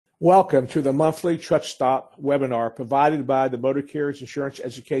Welcome to the monthly Truck Stop webinar provided by the Motor Carriers Insurance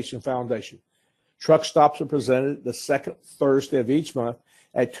Education Foundation. Truck Stops are presented the second Thursday of each month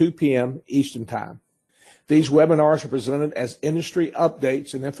at 2 p.m. Eastern Time. These webinars are presented as industry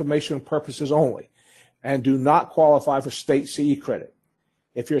updates and informational purposes only and do not qualify for state CE credit.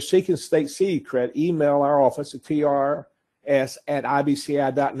 If you're seeking state CE credit, email our office at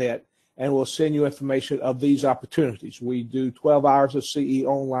trs@ibci.net and we'll send you information of these opportunities. We do 12 hours of CE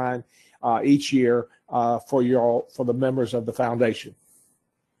online each year for the members of the foundation.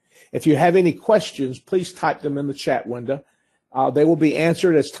 If you have any questions, please type them in the chat window. They will be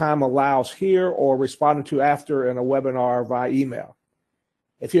answered as time allows here or responded to after in a webinar via email.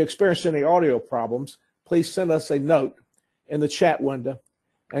 If you experience any audio problems, please send us a note in the chat window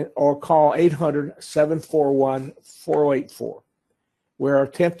or call 800-741-4084. We're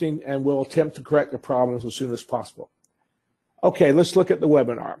attempting and we'll attempt to correct the problems as soon as possible. Okay, let's look at the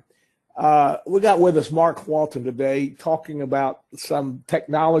webinar. We got with us Mark Walton today talking about some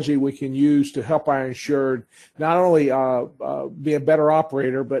technology we can use to help our insured not only be a better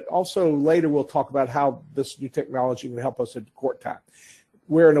operator, but also later we'll talk about how this new technology can help us at court time.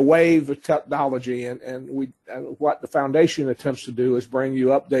 We're in a wave of technology, and what the foundation attempts to do is bring you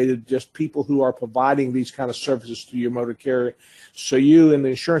updated just people who are providing these kind of services to your motor carrier, so you in the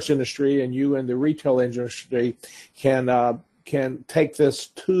insurance industry and you in the retail industry can take this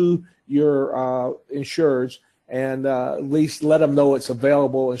to your insureds and at least let them know it's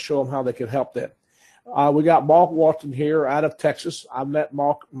available and show them how they can help them. We got Mark Walton here out of Texas. I met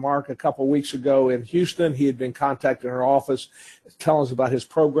Mark a couple of weeks ago in Houston. He had been contacting our office, telling us about his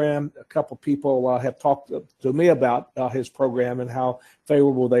program. A couple of people have talked to me about his program and how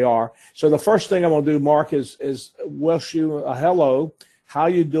favorable they are. So the first thing I'm going to do, Mark, is wish you a hello. How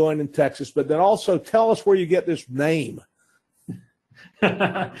you doing in Texas? But then also tell us where you get this name.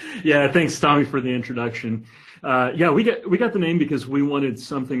 Yeah, thanks, Tommy, for the introduction. Yeah, we got the name because we wanted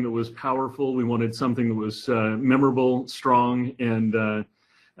something that was powerful. We wanted something that was memorable, strong, and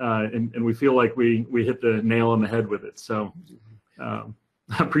we feel like we hit the nail on the head with it. So I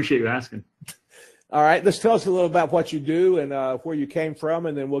appreciate you asking. All right, let's tell us a little about what you do and where you came from,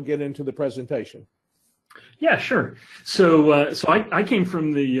 and then we'll get into the presentation. Yeah, sure. So I came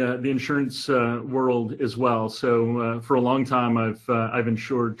from the insurance world as well. So for a long time, I've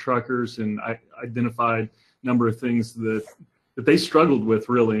insured truckers, and I identified a number of things that they struggled with.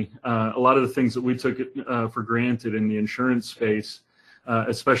 Really, a lot of the things that we took for granted in the insurance space,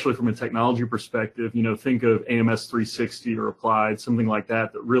 especially from a technology perspective. You know, think of AMS 360 or Applied, something like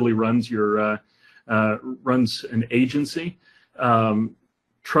that really runs your runs an agency.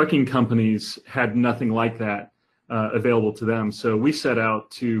 Trucking companies had nothing like that available to them. So we set out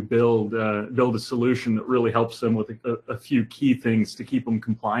to build a solution that really helps them with a few key things to keep them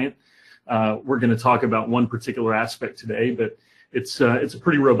compliant. We're going to talk about one particular aspect today, but it's a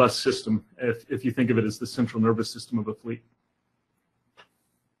pretty robust system if you think of it as the central nervous system of a fleet.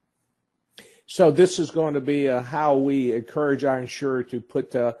 So this is going to be how we encourage our insurer to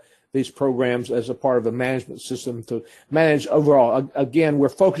put these programs as a part of a management system to manage overall. Again, we're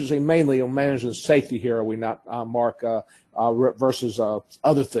focusing mainly on managing safety here, are we not, Mark, versus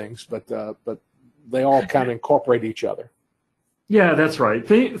other things, but they all kind of incorporate each other. Yeah, that's right.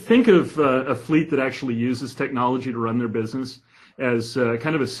 Think of a fleet that actually uses technology to run their business as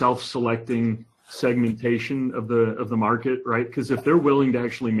kind of a self-selecting segmentation of the market, right? Because if they're willing to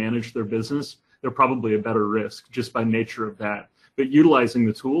actually manage their business, they're probably a better risk just by nature of that. But utilizing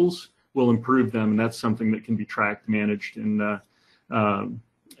the tools will improve them, and that's something that can be tracked, managed, and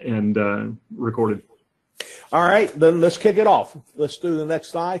recorded. All right, then let's kick it off. Let's do the next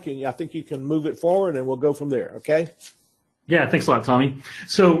slide, and I think you can move it forward, and we'll go from there. Okay? Yeah, thanks a lot, Tommy.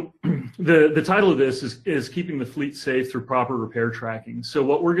 So the title of this is keeping the fleet safe through proper repair tracking. So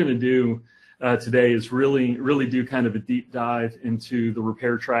what we're going to do today is really do kind of a deep dive into the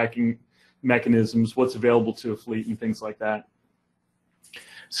repair tracking mechanisms, what's available to a fleet, and things like that.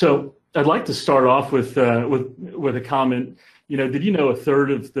 So I'd like to start off with a comment. You know, did you know a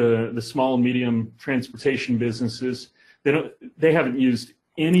third of the small and medium transportation businesses, they haven't used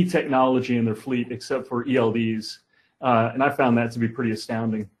any technology in their fleet except for ELDs, and I found that to be pretty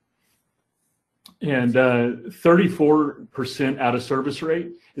astounding. And 34% out of service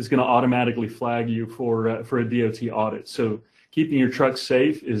rate is going to automatically flag you for a DOT audit. So keeping your truck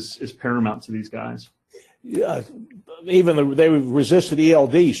safe is paramount to these guys. Yeah, even they resisted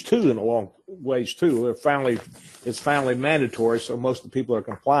ELDs too in a long ways too. It's finally mandatory, so most of the people are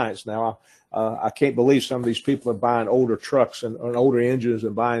compliant now. I can't believe some of these people are buying older trucks and older engines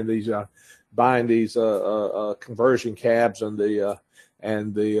and buying these conversion cabs and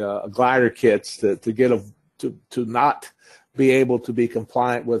and the glider kits to get to not be able to be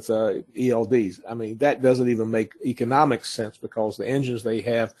compliant with ELDs. I mean, that doesn't even make economic sense, because the engines they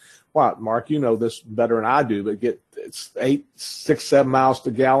have, what, Mark, you know this better than I do, but it's 8, 6, 7 miles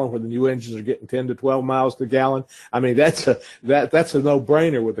to gallon, where the new engines are getting 10 to 12 miles to gallon. I mean, that's a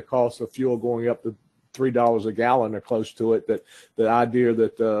no-brainer with the cost of fuel going up to $3 a gallon or close to it. That the idea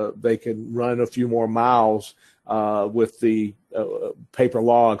that they can run a few more miles with the paper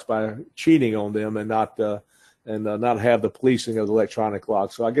logs by cheating on them and not have the policing of the electronic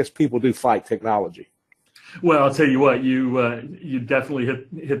logs. So I guess people do fight technology. Well, I'll tell you what, you definitely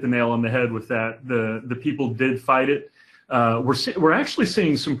hit the nail on the head with that. The people did fight it. We're actually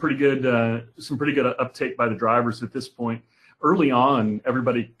seeing some pretty good uptake by the drivers at this point. Early on,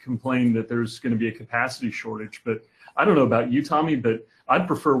 everybody complained that there's going to be a capacity shortage, but I don't know about you, Tommy, but I'd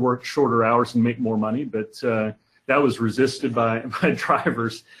prefer work shorter hours and make more money. But that was resisted by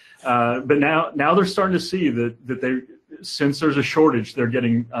drivers. But now they're starting to see that since there's a shortage, they're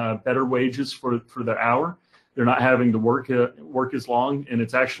getting better wages for their hour. They're not having to work as long, and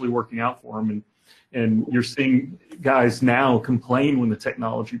it's actually working out for them. And you're seeing guys now complain when the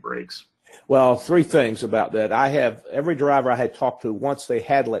technology breaks. Well, 3 things about that. Every driver I had talked to, once they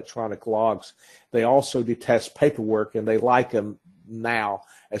had electronic logs, they also detest paperwork, and they like them now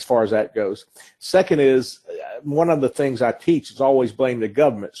as far as that goes. Second is, one of the things I teach is always blame the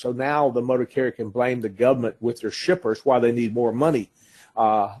government. So now the motor carrier can blame the government with their shippers why they need more money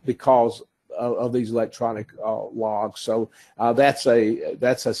because of these electronic logs. So that's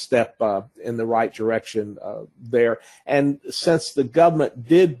a step in the right direction there. And since the government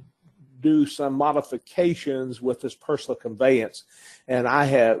did do some modifications with this personal conveyance, and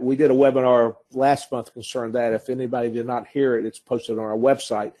we did a webinar last month concerning that. If anybody did not hear it, it's posted on our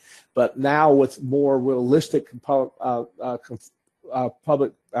website. But now with more realistic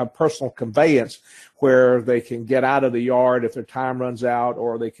public personal conveyance, where they can get out of the yard if their time runs out,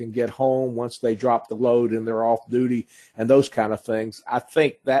 or they can get home once they drop the load and they're off duty, and those kind of things. I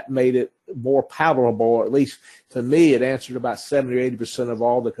think that made it more palatable. At least to me, it answered about 70 or 80% of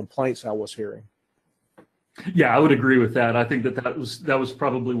all the complaints I was hearing. Yeah, I would agree with that. I think that was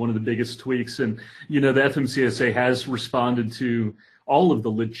probably one of the biggest tweaks. And, the FMCSA has responded to all of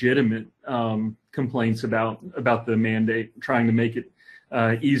the legitimate complaints about the mandate, trying to make it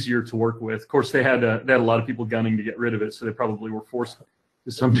easier to work with. Of course, they had a lot of people gunning to get rid of it, so they probably were forced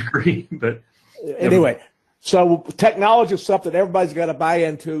to some degree. But anyway, so technology is something everybody's got to buy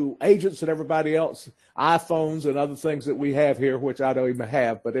into. Agents and everybody else, iPhones and other things that we have here, which I don't even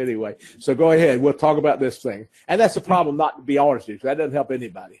have. But anyway, so go ahead. We'll talk about this thing. And that's a problem, not to be honest with you. That doesn't help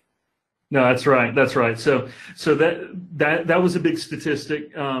anybody. No, that's right. That's right. So that was a big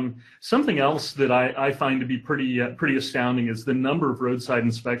statistic. Something else that I find to be pretty astounding is the number of roadside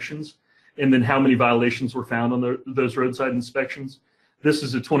inspections, and then how many violations were found on those roadside inspections. This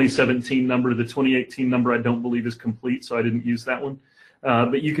is a 2017 number. The 2018 number I don't believe is complete, so I didn't use that one.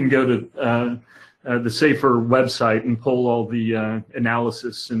 But you can go to the SAFER website and pull all the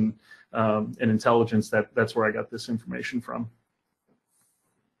analysis and intelligence. That's where I got this information from.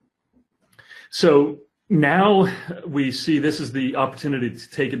 So now we see this is the opportunity to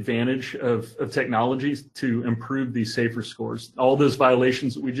take advantage of technologies to improve these SAFER scores. All those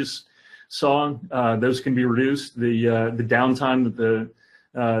violations that we just saw, those can be reduced. The downtime that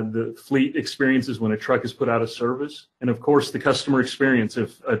the fleet experiences when a truck is put out of service, and of course the customer experience.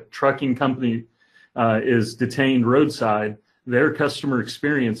 If a trucking company is detained roadside, their customer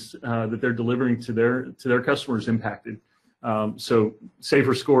experience that they're delivering to their customers impacted. So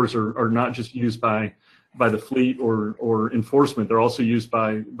SAFER scores are not just used by the fleet or enforcement; they're also used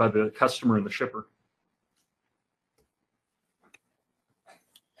by the customer and the shipper.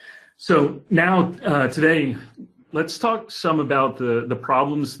 So now today, let's talk some about the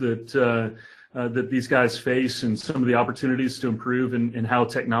problems that these guys face, and some of the opportunities to improve, and how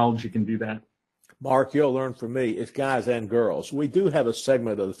technology can do that. Mark, you'll learn from me. It's guys and girls. We do have a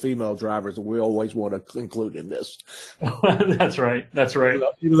segment of the female drivers that we always want to include in this. That's right. That's right.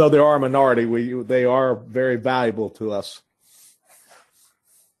 Even though they are a minority, they are very valuable to us.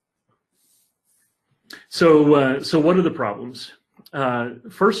 So what are the problems?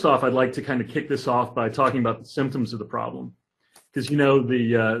 First off, I'd like to kind of kick this off by talking about the symptoms of the problem, because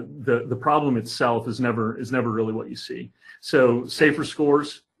the problem itself is never really what you see. So SAFER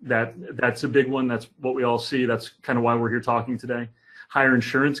scores. That's a big one. That's what we all see. That's kind of why we're here talking today. Higher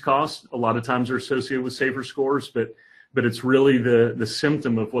insurance costs a lot of times are associated with SAFER scores, but it's really the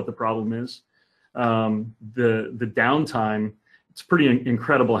symptom of what the problem is. The downtime it's pretty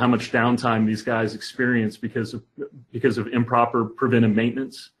incredible how much downtime these guys experience because of improper preventive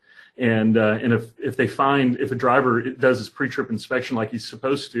maintenance. And if they find, if a driver does his pre-trip inspection like he's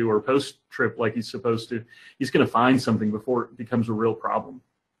supposed to, or post-trip like he's supposed to, he's going to find something before it becomes a real problem.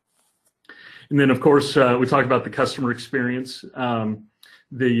 And then, of course, we talked about the customer experience,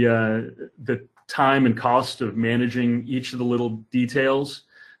 the time and cost of managing each of the little details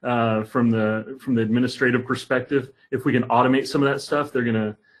from the administrative perspective. If we can automate some of that stuff, they're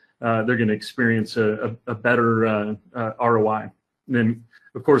gonna experience a better ROI. And then,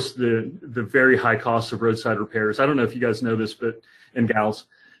 of course, the very high cost of roadside repairs. I don't know if you guys know this, and gals,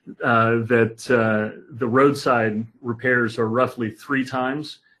 that the roadside repairs are roughly 3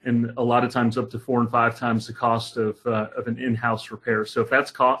 times, and a lot of times up to 4 and 5 times the cost of an in-house repair. So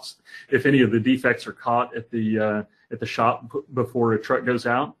if any of the defects are caught at the shop before a truck goes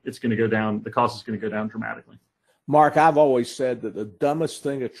out, it's going to go down. The cost is going to go down dramatically. Mark, I've always said that the dumbest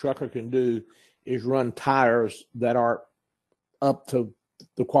thing a trucker can do is run tires that are up to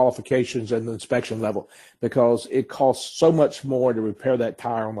the qualifications and the inspection level, because it costs so much more to repair that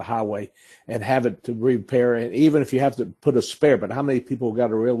tire on the highway and have it to repair. And even if you have to put a spare, but how many people got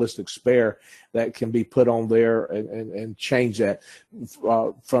a realistic spare that can be put on there and change that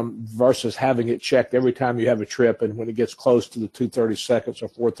from versus having it checked every time you have a trip, and when it gets close to the 230 seconds or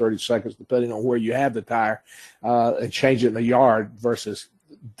 430 seconds, depending on where you have the tire, and change it in the yard versus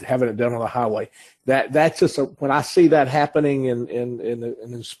having it done on the highway. That's just when I see that happening in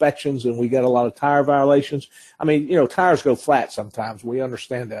inspections, and we get a lot of tire violations. I mean, tires go flat sometimes. We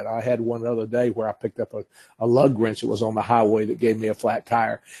understand that. I had one the other day where I picked up a lug wrench that was on the highway that gave me a flat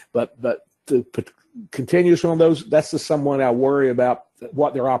tire. But to continuous on those, that's just someone I worry about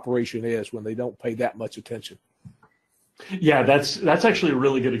what their operation is when they don't pay that much attention. Yeah, that's actually a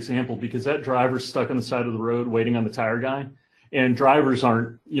really good example, because that driver's stuck on the side of the road waiting on the tire guy. And drivers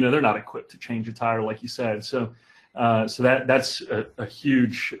aren't, they're not equipped to change a tire, like you said. So that's a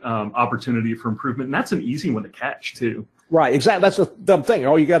huge opportunity for improvement. And that's an easy one to catch, too. Right, exactly. That's a dumb thing.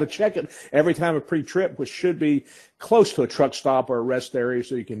 You got to check it every time a pre-trip, which should be close to a truck stop or a rest area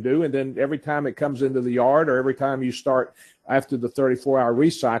so you can do. And then every time it comes into the yard, or every time you start after the 34-hour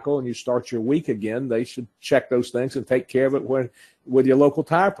recycle and you start your week again, they should check those things and take care of it with your local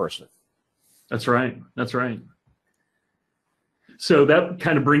tire person. That's right. That's right. So that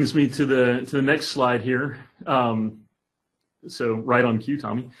kind of brings me to the next slide here. So right on cue,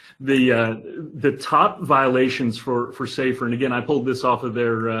 Tommy. The top violations for Safer, and again, I pulled this off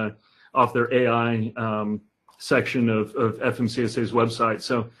their AI section of FMCSA's website.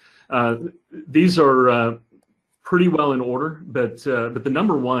 So these are pretty well in order, but the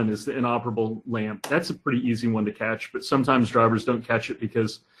number one is the inoperable lamp. That's a pretty easy one to catch, but sometimes drivers don't catch it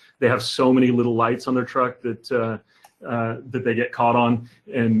because they have so many little lights on their truck that they get caught on.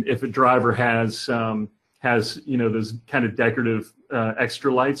 And if a driver has those kind of decorative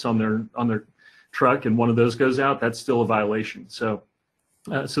extra lights on their truck, and one of those goes out, that's still a violation. So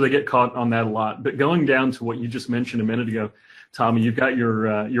they get caught on that a lot. But going down to what you just mentioned a minute ago, Tommy, you've got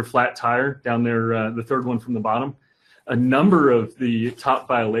your flat tire down there, the third one from the bottom. A number of the top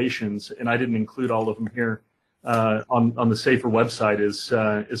violations, and I didn't include all of them here on the Safer website,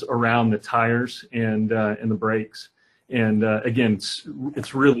 is around the tires and the brakes. And again,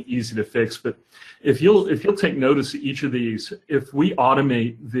 it's really easy to fix. But if you'll take notice of each of these, if we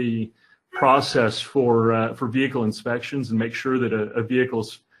automate the process for vehicle inspections and make sure that a vehicle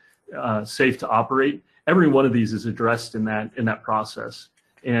is safe to operate, every one of these is addressed in that process.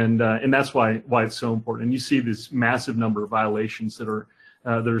 And that's why it's so important. And you see this massive number of violations that are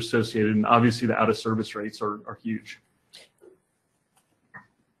associated, and obviously the out of service rates are huge.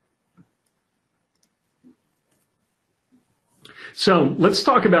 So let's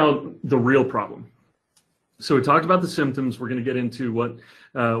talk about the real problem. So we talked about the symptoms. We're going to get into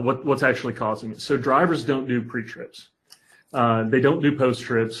what's actually causing it. So drivers don't do pre-trips. They don't do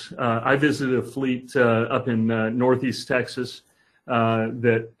post-trips. I visited a fleet up in Northeast Texas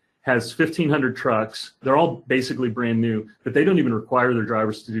that has 1,500 trucks. They're all basically brand new, but they don't even require their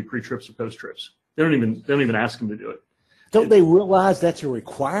drivers to do pre-trips or post-trips. They don't even ask them to do it. Don't they realize that's a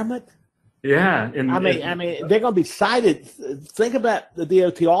requirement? Yeah, I mean, they're going to be cited. Think about the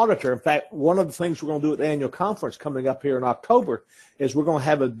DOT auditor. In fact, one of the things we're going to do at the annual conference coming up here in October is we're going to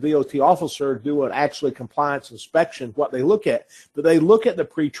have a DOT officer do an actually compliance inspection, what they look at. But they look at the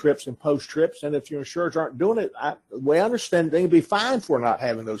pre-trips and post-trips, and if your insurers aren't doing it, we understand they can be fined for not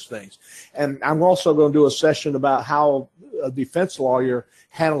having those things. And I'm also going to do a session about how a defense lawyer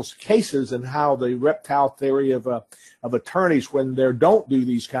handles cases and how the reptile theory of attorneys, when they don't do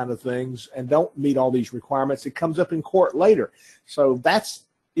these kind of things, and don't meet all these requirements, it comes up in court later. So that's,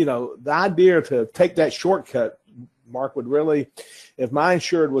 the idea to take that shortcut, Mark, would really, if my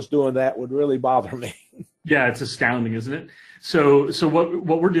insured was doing that, would really bother me. Yeah, it's astounding, isn't it? So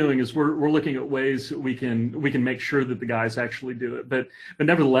what we're doing is we're looking at ways that we can make sure that the guys actually do it. But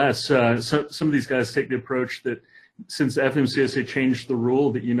nevertheless, some of these guys take the approach that since the FMCSA changed the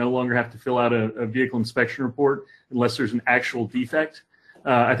rule that you no longer have to fill out a vehicle inspection report unless there's an actual defect.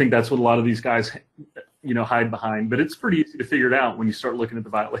 I think that's what a lot of these guys, hide behind. But it's pretty easy to figure it out when you start looking at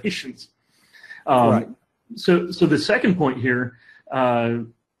the violations. Right. So the second point here.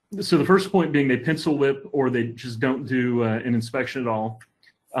 So the first point being they pencil whip or they just don't do an inspection at all.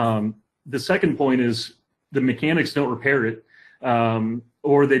 The second point is the mechanics don't repair it,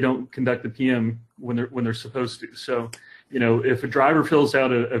 or they don't conduct the PM when they're supposed to. So, if a driver fills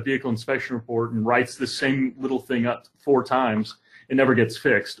out a vehicle inspection report and writes the same little thing up 4 times, it never gets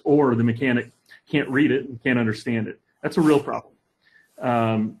fixed, or the mechanic can't read it and can't understand it. That's a real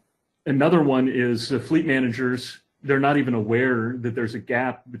problem. Another one is the fleet managers. They're not even aware that there's a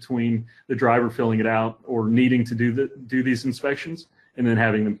gap between the driver filling it out or needing to do these inspections and then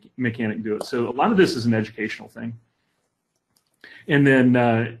having the mechanic do it. So a lot of this is an educational thing. And then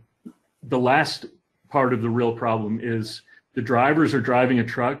the last part of the real problem is the drivers are driving a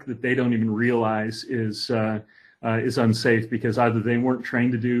truck that they don't even realize is unsafe because either they weren't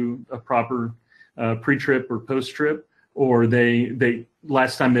trained to do a proper pre-trip or post-trip, or they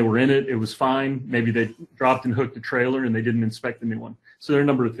last time they were in it, it was fine. Maybe they dropped and hooked a trailer and they didn't inspect the new one. So there are a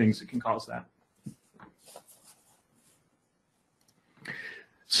number of things that can cause that.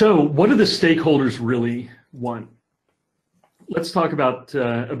 So what do the stakeholders really want? Let's talk about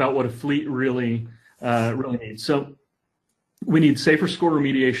what a fleet really needs. So we need safer score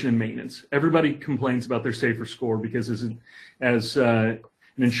remediation and maintenance. Everybody complains about their safer score because as an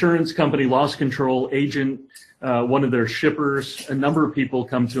insurance company, loss control agent, one of their shippers, a number of people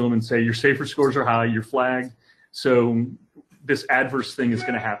come to them and say, your safer scores are high, you're flagged. So this adverse thing is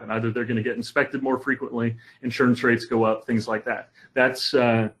going to happen. Either they're going to get inspected more frequently, insurance rates go up, things like that.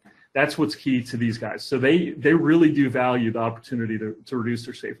 That's what's key to these guys. So they really do value the opportunity to reduce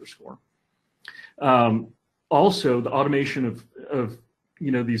their safer score. Also, the automation of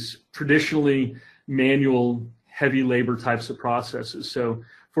these traditionally manual, heavy labor types of processes. So,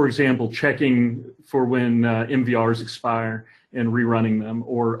 for example, checking for when MVRs expire and rerunning them,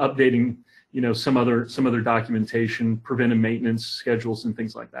 or updating, some other documentation, preventive maintenance schedules, and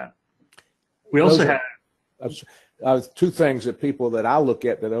things like that. We also have 2 things that people that I look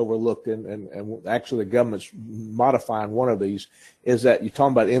at that overlooked, and actually the government's modifying one of these, is that you're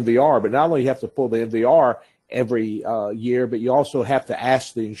talking about MVR, but not only you have to pull the MVR every year, but you also have to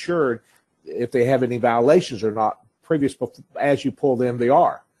ask the insured if they have any violations or not as you pull the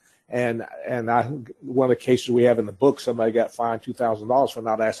MVR. And one of the cases we have in the book, somebody got fined $2,000 for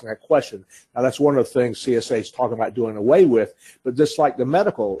not asking that question. Now, that's one of the things CSA is talking about doing away with. But just like the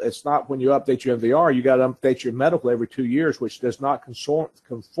medical, it's not when you update your MVR, you got to update your medical every 2 years, which does not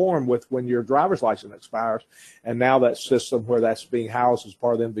conform with when your driver's license expires. And now that system where that's being housed as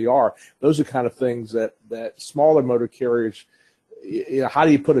part of the MVR, those are kind of things that smaller motor carriers, how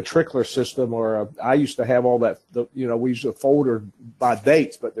do you put a trickler system I used to have all that, we used a folder by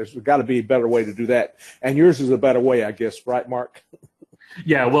dates, but there's got to be a better way to do that. And yours is a better way, I guess, right, Mark?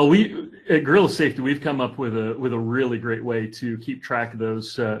 Yeah, well, we at Gorilla Safety, we've come up with a really great way to keep track of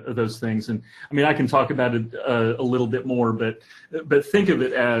those things. And I mean, I can talk about it a little bit more, but think of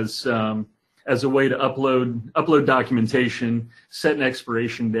it as a way to upload documentation, set an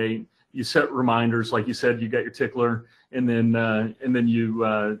expiration date. You set reminders, like you said, you got your tickler, and then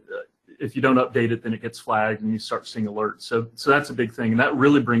you if you don't update it, then it gets flagged and you start seeing alerts. So that's a big thing, and that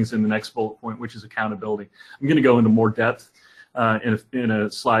really brings in the next bullet point, which is accountability. I'm going to go into more depth in a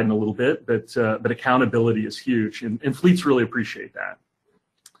slide in a little bit, but accountability is huge, and fleets really appreciate that.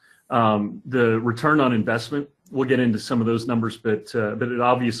 The return on investment, we'll get into some of those numbers, but it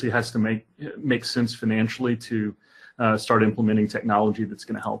obviously has to make sense financially to start implementing technology that's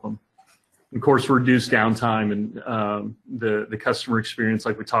going to help them. Of course, reduce downtime and the customer experience,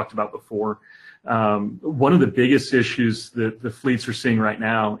 like we talked about before. One of the biggest issues that the fleets are seeing right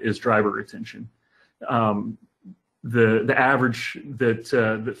now is driver retention. The average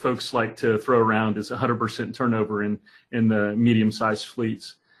that folks like to throw around is 100% turnover in the medium-sized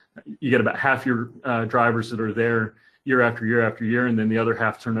fleets. You get about half your drivers that are there year after year after year, and then the other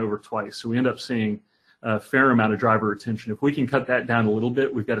half turn over twice. So we end up seeing a fair amount of driver retention. If we can cut that down a little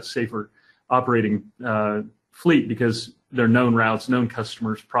bit, we've got a safer operating fleet because they're known routes, known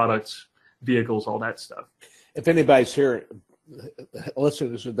customers, products, vehicles, all that stuff. If anybody's here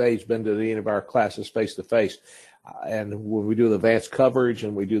listeners today has been to the end of our classes face to face. And when we do the advanced coverage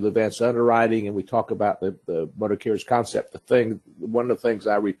and we do the advanced underwriting and we talk about the motor carriers concept, one of the things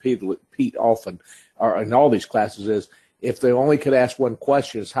I repeat often in all these classes is, if they only could ask one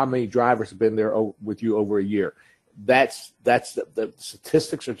question, is how many drivers have been there with you over a year? That's the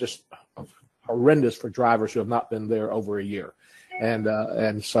statistics are just horrendous for drivers who have not been there over a year.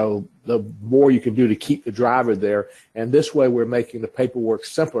 And so the more you can do to keep the driver there, and this way we're making the paperwork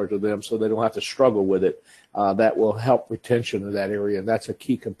simpler to them so they don't have to struggle with it. That will help retention in that area, and that's a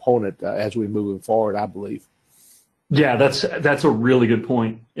key component as we move forward, I believe. Yeah, that's a really good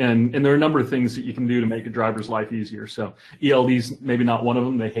point. And there are a number of things that you can do to make a driver's life easier. So ELD's maybe not one of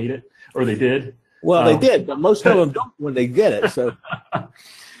them. They hate it, or they did. Well, they did, but most of them don't when they get it. So.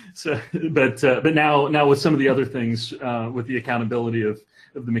 But now with some of the other things, with the accountability of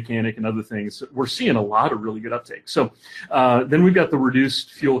the mechanic and other things, we're seeing a lot of really good uptake. So then we've got the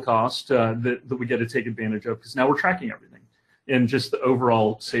reduced fuel cost that we get to take advantage of, because now we're tracking everything and just the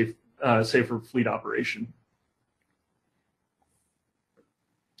overall safer fleet operation.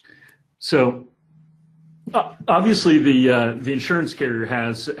 So obviously the insurance carrier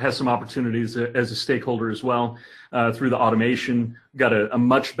has some opportunities as a stakeholder as well. Through the automation, got a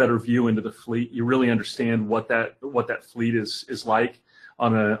much better view into the fleet. You really understand what that fleet is like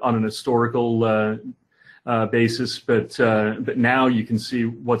on an historical basis, but now you can see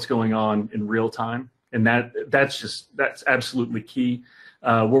what's going on in real time, and that's absolutely key.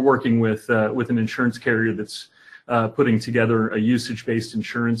 We're working with an insurance carrier that's putting together a usage-based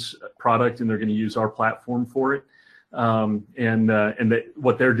insurance product, and they're going to use our platform for it.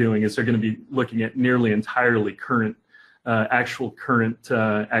 What they're doing is they're going to be looking at nearly entirely actual current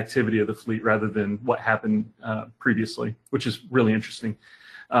activity of the fleet rather than what happened previously, which is really interesting.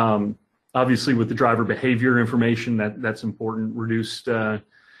 Obviously, with the driver behavior information, that's important. Reduced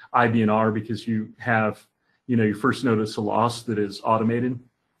IBNR, because you have, your first notice of loss that is automated.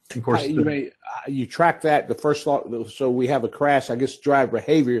 Of course, you track that the first law. So we have a crash. I guess driver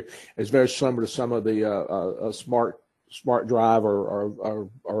behavior is very similar to some of the smart drive or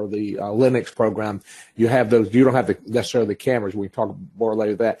the Linux program. You have those. You don't have necessarily the cameras. We can talk more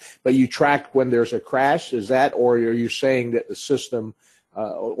later that. But you track when there's a crash. Is that, or are you saying that the system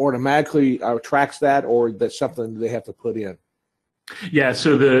automatically tracks that, or that's something they have to put in? Yeah,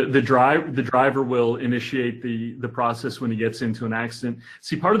 so the driver will initiate the process when he gets into an accident.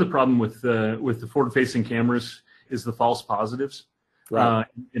 See, part of the problem with the forward-facing cameras is the false positives, right?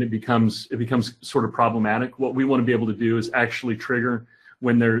 And it becomes sort of problematic. What we want to be able to do is actually trigger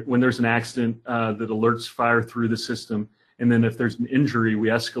when there's an accident that alerts fire through the system, and then if there's an injury, we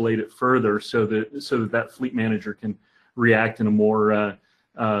escalate it further so that fleet manager can react in a more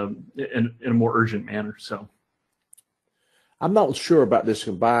urgent manner. So. I'm not sure about this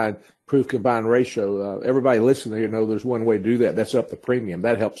combined ratio. Everybody listening here know there's one way to do that. That's up the premium.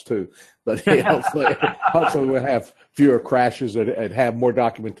 That helps too. But hopefully we'll have fewer crashes and have more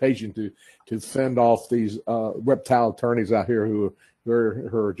documentation to fend off these reptile attorneys out here who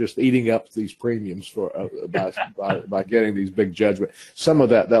are just eating up these premiums by getting these big judgments. Some of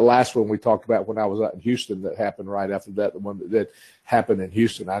that last one we talked about when I was out in Houston that happened right after that, the one that did happen in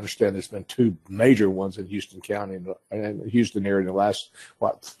Houston. I understand there's been two major ones in Houston County and Houston area in the last,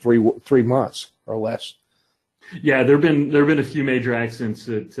 3 months or less. Yeah, there have been a few major accidents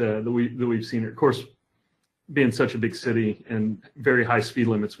that we've seen. Of course, being such a big city and very high speed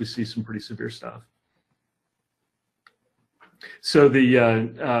limits, we see some pretty severe stuff. So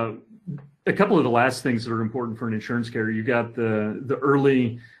a couple of the last things that are important for an insurance carrier, you got the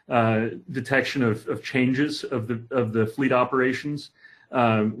early detection of changes of the fleet operations.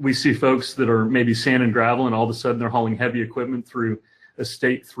 We see folks that are maybe sand and gravel, and all of a sudden they're hauling heavy equipment through a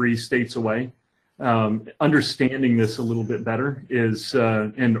state 3 states away. Understanding this a little bit better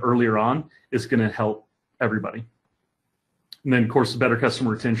and earlier on is going to help everybody. And then, of course, the better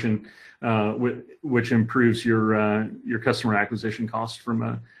customer retention, which improves your customer acquisition cost from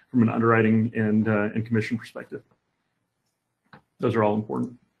an underwriting and commission perspective. Those are all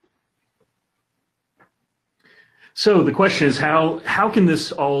important. So the question is, how can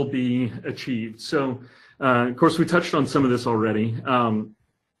this all be achieved? So, of course, we touched on some of this already.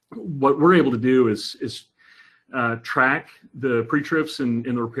 What we're able to do is track the pre-trips and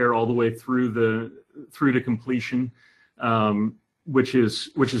the repair all the way through to completion, which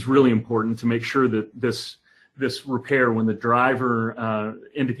is really important to make sure that this repair, when the driver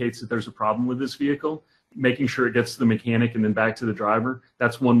indicates that there's a problem with this vehicle, making sure it gets to the mechanic and then back to the driver.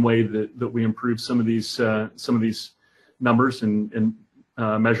 That's one way that we improve some of these numbers and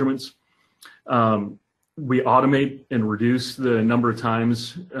measurements. we automate and reduce the number of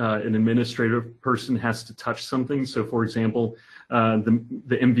times an administrative person has to touch something. So, for example, the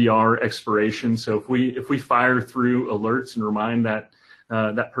MVR expiration. So if we fire through alerts and remind that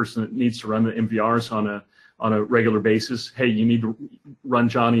that person that needs to run the MVRs on a regular basis, hey, you need to run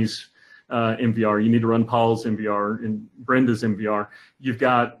Johnny's MVR, you need to run Paul's MVR and Brenda's MVR. You've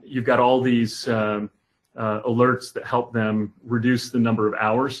got all these alerts that help them reduce the number of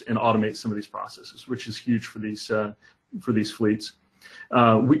hours and automate some of these processes, which is huge for these fleets.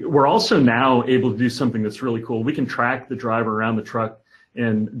 We're also now able to do something that's really cool. We can track the driver around the truck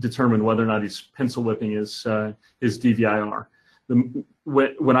and determine whether or not he's pencil whipping his DVIR.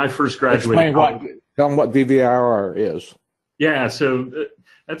 When I first graduated, tell them what DVIR is. Yeah, so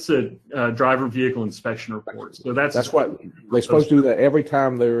that's a driver vehicle inspection report. So that's what they're supposed to do, that every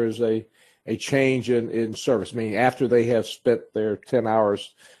time there is a change in service, meaning after they have spent their 10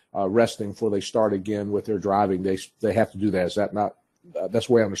 hours resting before they start again with their driving, they have to do that. Is that not? That's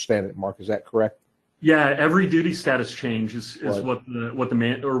the way I understand it, Mark. Is that correct? Yeah, every duty status change is right. what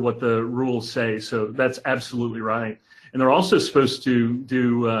the rules say. So that's absolutely right. And they're also supposed to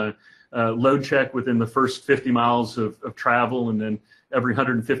do load check within the first 50 miles of travel, and then every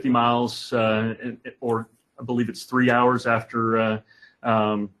 150 miles, or I believe it's 3 hours after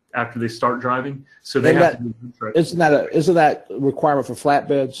they start driving. So they have to do isn't that a requirement for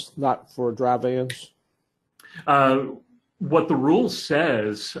flatbeds, not for dry vans? What the rule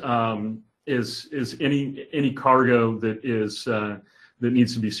says is any cargo that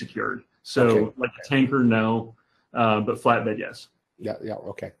needs to be secured. So okay. Like a tanker, no, but flatbed, yes. Yeah,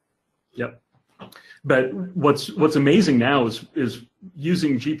 okay. Yep. But what's amazing now is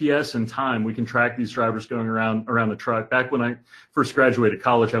using GPS and time, we can track these drivers going around the truck. Back when I first graduated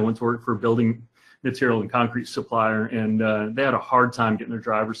college, I went to work for a building material and concrete supplier, and they had a hard time getting their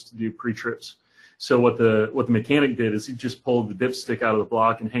drivers to do pre-trips. So what the mechanic did is he just pulled the dipstick out of the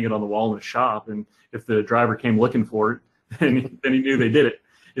block and hang it on the wall in the shop, and if the driver came looking for it, then he knew they did it.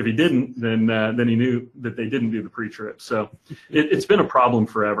 If he didn't, then he knew that they didn't do the pre-trip. So it's been a problem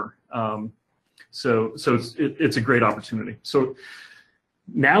forever. So it's a great opportunity. So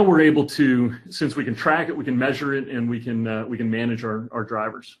now we're able to, since we can track it, we can measure it, and we can manage our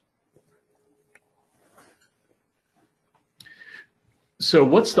drivers. So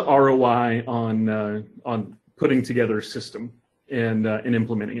what's the ROI on putting together a system and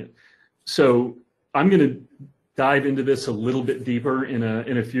implementing it? So I'm going to dive into this a little bit deeper in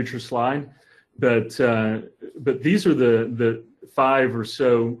a future slide, but these are the 5 or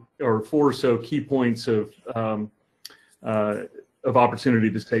so or 4 or so key points of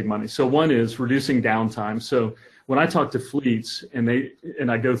opportunity to save money. So one is reducing downtime. So when I talk to fleets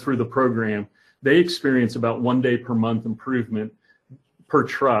and I go through the program, they experience about 1 day per month improvement per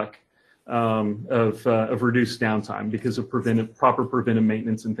truck of reduced downtime because of proper preventive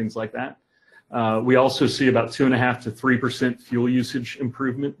maintenance and things like that. We also see about 2.5 to 3% fuel usage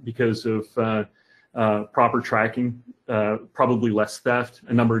improvement because of proper tracking, probably less theft,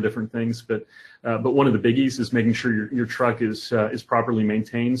 a number of different things. But one of the biggies is making sure your truck is properly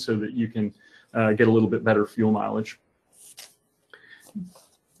maintained so that you can get a little bit better fuel mileage.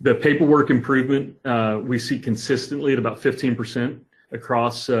 The paperwork improvement we see consistently at about 15%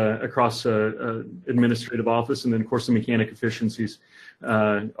 across administrative office, and then of course the mechanic efficiencies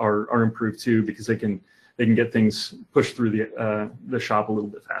are improved too because they can get things pushed through the shop a little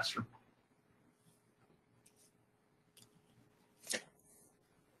bit faster.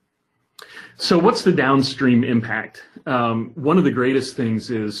 So what's the downstream impact? One of the greatest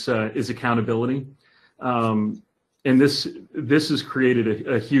things is accountability, and this has created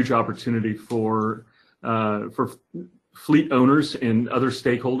a huge opportunity for fleet owners and other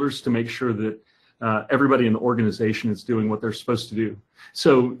stakeholders to make sure that everybody in the organization is doing what they're supposed to do.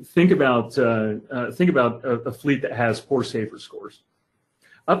 So think about a fleet that has poor safer scores.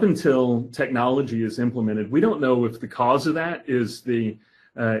 Up until technology is implemented, we don't know if the cause of that is the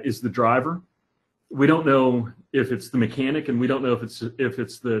driver. We don't know if it's the mechanic, and we don't know if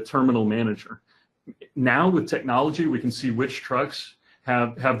it's the terminal manager. Now with technology, we can see which trucks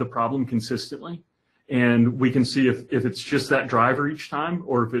have the problem consistently. And we can see if it's just that driver each time,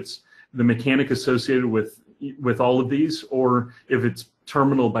 or if it's the mechanic associated with all of these, or if it's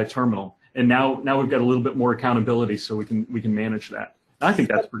terminal by terminal. And now we've got a little bit more accountability, so we can manage that. I think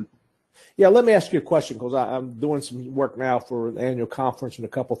that's pretty cool. Yeah, let me ask you a question, because I'm doing some work now for an annual conference and a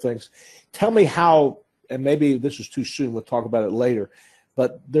couple things. Tell me how, and maybe this is too soon, we'll talk about it later,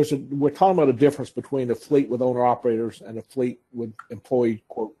 but we're talking about a difference between a fleet with owner-operators and a fleet with employee,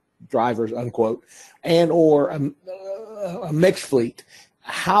 quote, drivers, unquote, and or a mixed fleet.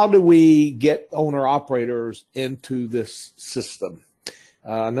 how do we get owner operators into this system?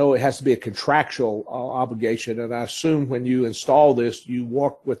 I know it has to be a contractual obligation, and I assume when you install this, you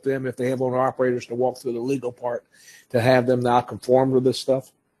work with them if they have owner operators to walk through the legal part to have them now conform to this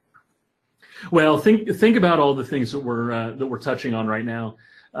stuff. Well, think about all the things that we're touching on right now.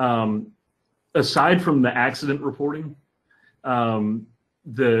 Aside from the accident reporting,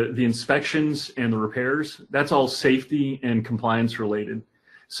 the inspections and the repairs, that's all safety and compliance related.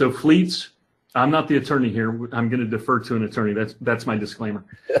 So fleets, I'm not the attorney here. I'm going to defer to an attorney. That's my disclaimer.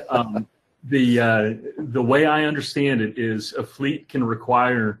 The way I understand it is a fleet can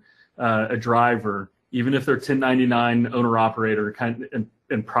require a driver, even if they're 1099 owner operator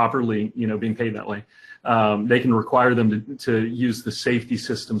and properly, being paid that way. They can require them to use the safety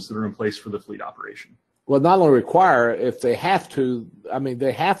systems that are in place for the fleet operation. Well, not only require, if they have to,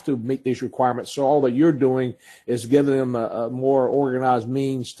 they have to meet these requirements. So all that you're doing is giving them a more organized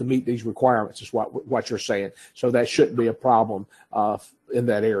means to meet these requirements, is what you're saying. So that shouldn't be a problem in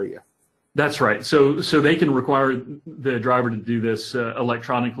that area. That's right. So they can require the driver to do this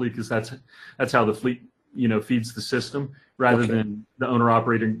electronically, because that's how the fleet, feeds the system, rather than the owner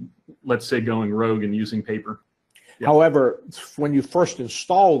operator, let's say, going rogue and using paper. Yep. However, when you first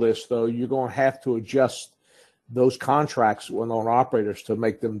install this, though, you're going to have to adjust those contracts with owner operators to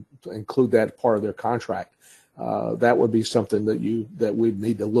make them include that part of their contract. That would be something that we'd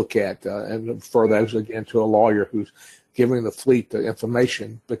need to look at and refer those again to a lawyer who's giving the fleet the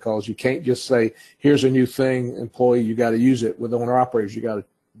information, because you can't just say, here's a new thing, employee, you got to use it. With owner operators, you got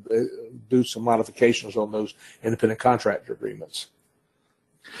to do some modifications on those independent contractor agreements.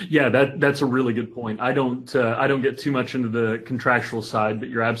 Yeah, that's a really good point. I don't get too much into the contractual side, but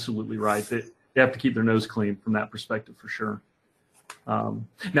you're absolutely right. They have to keep their nose clean from that perspective, for sure. Now,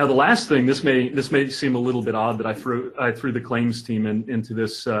 the last thing, this may seem a little bit odd that I threw the claims team into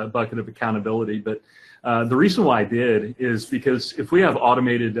this bucket of accountability, but the reason why I did is because if we have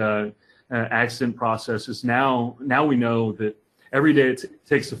automated accident processes, now we know that every day it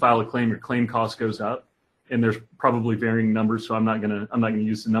takes to file a claim, your claim cost goes up. And there's probably varying numbers, so I'm not gonna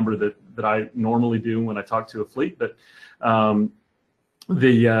use the number that I normally do when I talk to a fleet. But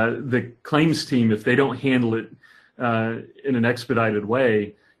the claims team, if they don't handle it in an expedited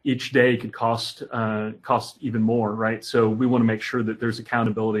way, each day could cost even more, right? So we want to make sure that there's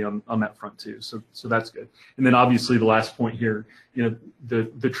accountability on that front too. So that's good. And then obviously the last point here,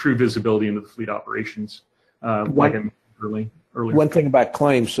 the true visibility into the fleet operations, like I mentioned earlier. One thing about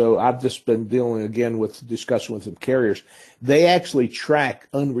claims, so I've just been dealing again with discussion with some carriers. They actually track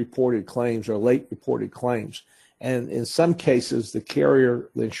unreported claims or late reported claims. And in some cases, the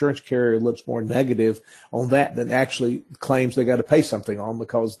insurance carrier looks more negative on that than actually claims they got to pay something on,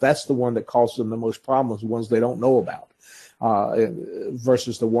 because that's the one that causes them the most problems, the ones they don't know about,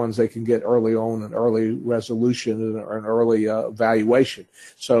 versus the ones they can get early on, an early resolution or an early valuation.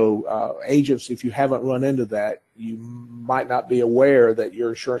 So agents, if you haven't run into that, you might not be aware that your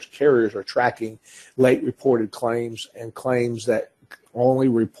insurance carriers are tracking late reported claims and claims that only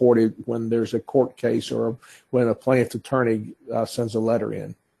reported when there's a court case or when a plaintiff attorney sends a letter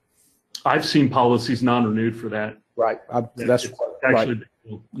in. I've seen policies non-renewed for that. Right. That's actually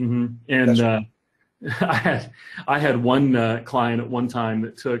right. Mm-hmm. And I had one client at one time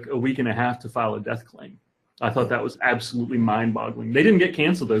that took a week and a half to file a death claim. I thought that was absolutely mind-boggling. They didn't get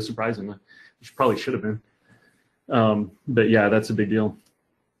canceled, though, surprisingly, which probably should have been. But yeah, that's a big deal.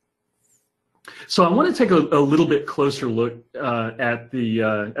 So I want to take a little bit closer look at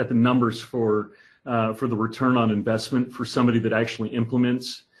the numbers for the return on investment for somebody that actually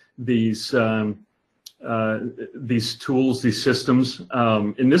implements these tools, these systems,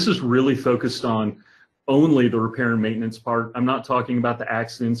 and this is really focused on only the repair and maintenance part. I'm not talking about the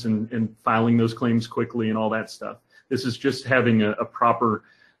accidents and filing those claims quickly and all that stuff. This is just having a proper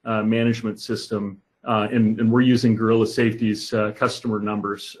management system. And we're using Gorilla Safety's customer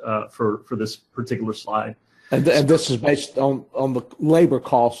numbers for this particular slide. And this is based on the labor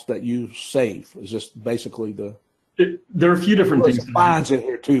costs that you save. Is just basically there are a few different things. Fines in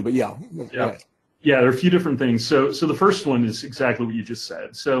here too, but yeah. Yeah, there are a few different things. So the first one is exactly what you just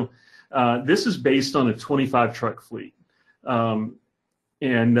said. So this is based on a 25 truck fleet, and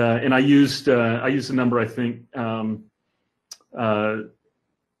I used a number, I think,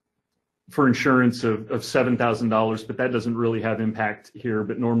 for insurance of $7,000, but that doesn't really have impact here.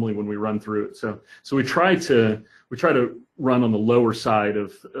 But normally when we run through it, so we try to run on the lower side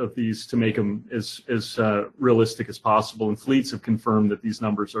of these to make them as realistic as possible. And fleets have confirmed that these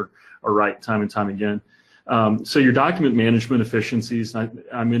numbers are right time and time again. So your document management efficiencies,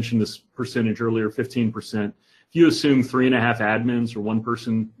 I mentioned this percentage earlier, 15%. if you assume 3.5 admins or one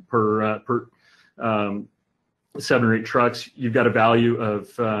person per 7 or 8 trucks, you've got a value of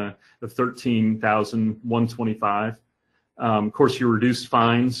 $13,125. Of course, your reduced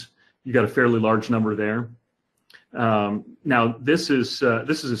fines, you got a fairly large number there. Now, this is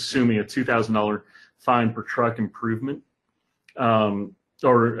assuming a $2,000 fine per truck improvement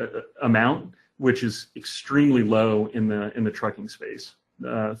or amount, which is extremely low in the trucking space.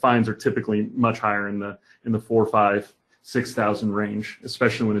 Fines are typically much higher in the 4, 5, 6,000 range,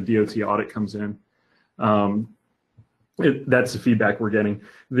 especially when a DOT audit comes in. That's the feedback we're getting.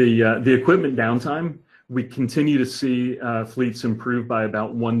 The equipment downtime, we continue to see fleets improve by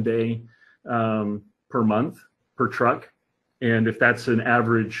about 1 day per month per truck. And if that's an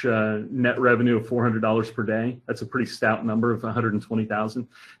average net revenue of $400 per day, that's a pretty stout number of 120,000.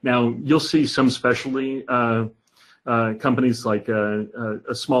 Now, you'll see some specialty companies like a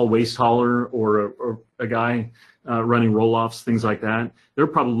small waste hauler or a guy running roll-offs, things like that. They're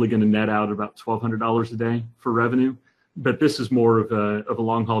probably going to net out about $1,200 a day for revenue. But this is more of a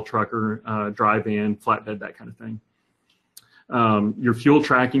long-haul trucker, dry van, flatbed, that kind of thing. Your fuel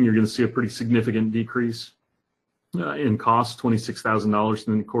tracking, you're going to see a pretty significant decrease in cost, $26,000.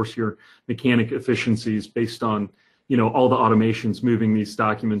 And then, of course, your mechanic efficiencies based on, all the automations moving these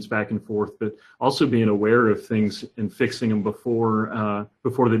documents back and forth, but also being aware of things and fixing them before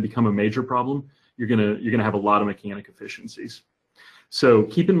they become a major problem. You're gonna have a lot of mechanic efficiencies. So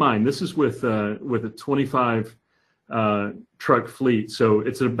keep in mind, this is with a 25 truck fleet, so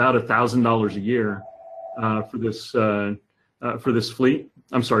it's about $1,000 a year for this fleet.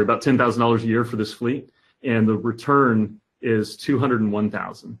 I'm sorry, about $10,000 a year for this fleet, and the return is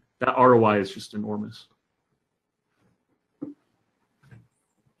 $201,000. That ROI is just enormous.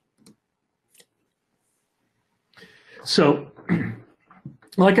 So,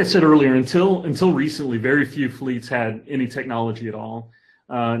 like I said earlier, until recently, very few fleets had any technology at all.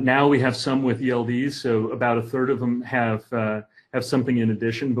 Now we have some with ELDs, so about a third of them have something in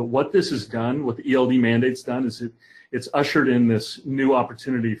addition. But what this has done, what the ELD mandate's done, is it's ushered in this new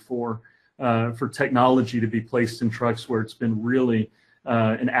opportunity for technology to be placed in trucks where it's been really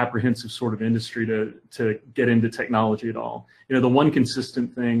an apprehensive sort of industry to get into technology at all. The one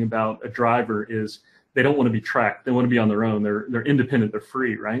consistent thing about a driver is they don't want to be tracked. They want to be on their own. They're independent. They're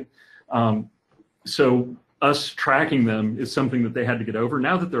free, right? So us tracking them is something that they had to get over.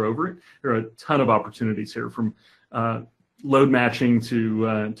 Now that they're over it, there are a ton of opportunities here, from load matching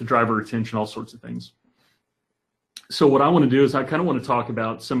to driver retention, all sorts of things. So what I want to do is I kind of want to talk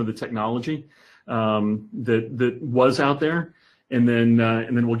about some of the technology that was out there, and then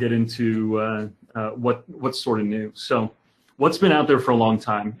we'll get into what's sort of new. So what's been out there for a long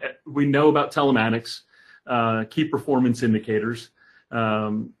time? We know about telematics, key performance indicators.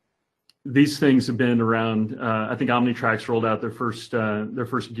 These things have been around. I think OmniTrack's rolled out their first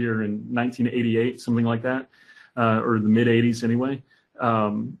gear in 1988, something like that, or the mid 80s anyway.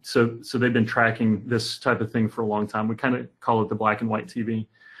 So they've been tracking this type of thing for a long time. We kind of call it the black and white TV.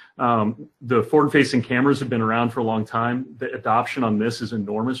 The forward-facing cameras have been around for a long time. The adoption on this is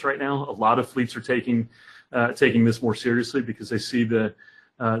enormous right now. A lot of fleets are taking this more seriously because they see the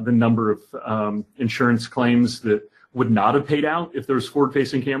number of insurance claims that would not have paid out if there was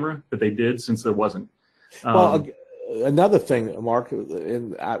forward-facing camera, but they did since there wasn't. Well, another thing, Mark,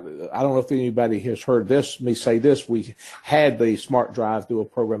 and I don't know if anybody has heard me say this. We had the Smart Drive do a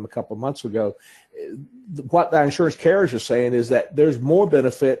program a couple of months ago. What the insurance carriers are saying is that there's more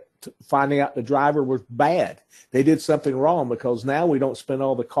benefit to finding out the driver was bad. They did something wrong, because now we don't spend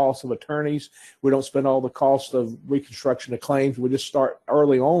all the costs of attorneys. We don't spend all the cost of reconstruction of claims. We just start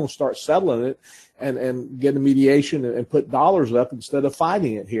early on, start settling it and get a mediation and put dollars up instead of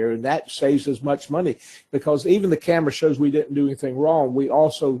fighting it here. And that saves us much money, because even the camera shows we didn't do anything wrong. We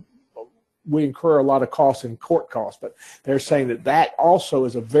incur a lot of costs in court costs, but they're saying that also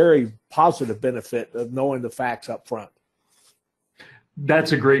is a very positive benefit of knowing the facts up front.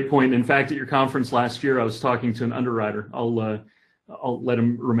 That's a great point. In fact, at your conference last year, I was talking to an underwriter. I'll let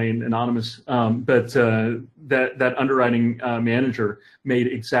him remain anonymous. But that underwriting manager made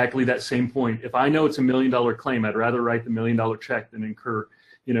exactly that same point. If I know it's $1 million claim, I'd rather write the $1 million check than incur,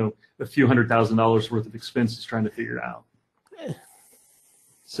 a few $100,000 worth of expenses trying to figure it out.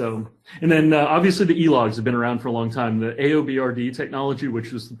 So, and then obviously the e-logs have been around for a long time. The AOBRD technology,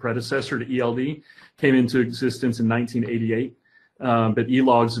 which was the predecessor to ELD, came into existence in 1988. But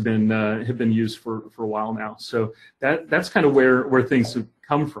e-logs have been used for a while now. So that's kind of where things have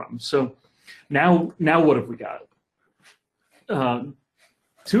come from. So now what have we got?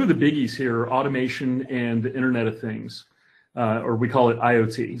 Two of the biggies here are automation and the Internet of Things, or we call it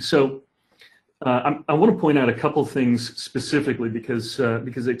IoT. So I want to point out a couple things specifically because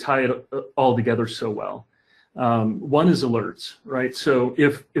they tie it all together so well. One is alerts, right? So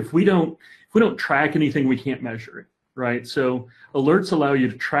if we don't track anything, we can't measure it, right? So alerts allow you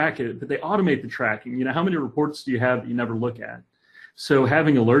to track it, but they automate the tracking. You know, how many reports do you have that you never look at? So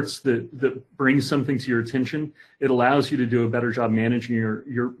having alerts that bring something to your attention, it allows you to do a better job managing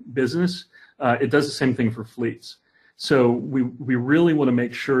your business. It does the same thing for fleets. So we really want to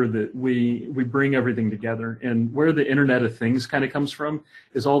make sure that we bring everything together. And where the Internet of Things kind of comes from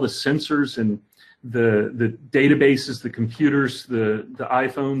is all the sensors and the databases, the computers, the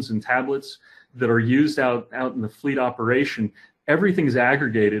iPhones and tablets that are used out in the fleet operation. Everything's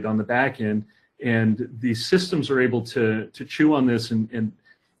aggregated on the back end, and these systems are able to chew on this and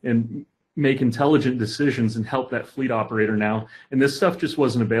make intelligent decisions and help that fleet operator now. And this stuff just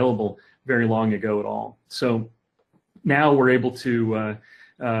wasn't available very long ago at all. So now we're able to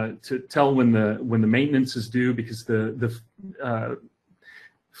tell when the maintenance is due, because the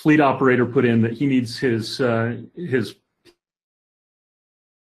fleet operator put in that he needs his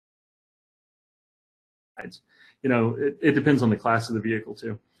you know, it depends on the class of the vehicle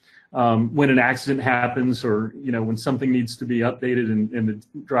too. When an accident happens, or you know, when something needs to be updated in the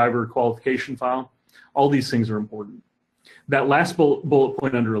driver qualification file, all these things are important. That last bullet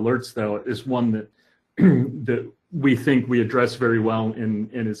point under alerts, though, is one that that we think we address very well and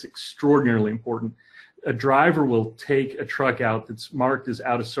is extraordinarily important. A driver will take a truck out that's marked as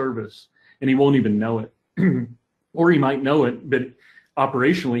out of service, and he won't even know it, or he might know it, but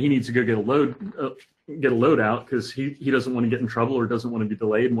operationally he needs to go get a load out because he doesn't want to get in trouble or doesn't want to be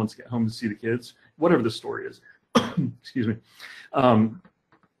delayed and wants to get home to see the kids, whatever the story is. Excuse me.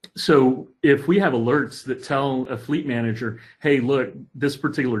 So if we have alerts that tell a fleet manager, hey, look, this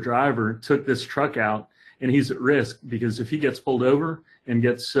particular driver took this truck out and he's at risk, because if he gets pulled over and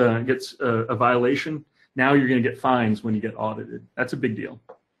gets a violation, now you're going to get fines when you get audited. That's a big deal.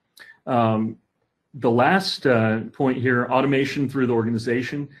 The last point here, automation through the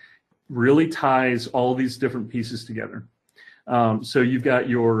organization, really ties all these different pieces together. So you've got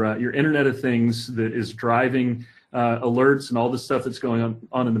your Internet of Things that is driving alerts and all the stuff that's going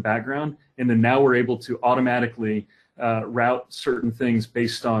on in the background, and then now we're able to automatically route certain things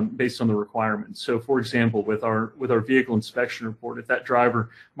based on the requirements. So, for example, with our vehicle inspection report, if that driver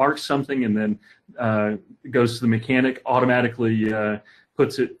marks something and then goes to the mechanic, automatically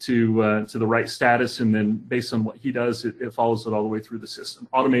puts it to the right status, and then based on what he does, it follows it all the way through the system.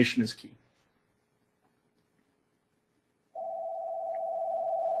 Automation is key.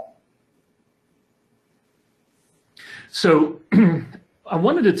 So I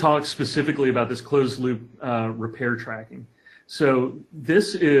wanted to talk specifically about this closed loop repair tracking. So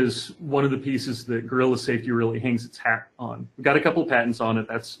this is one of the pieces that Gorilla Safety really hangs its hat on. We've got a couple patents on it,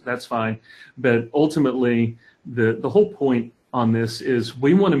 that's fine. But ultimately, the whole point on this is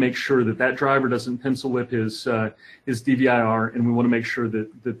we want to make sure that driver doesn't pencil whip his DVIR, and we want to make sure that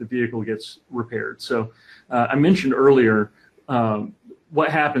the vehicle gets repaired. So I mentioned earlier, what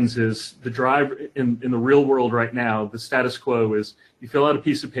happens is the driver in the real world right now, the status quo is you fill out a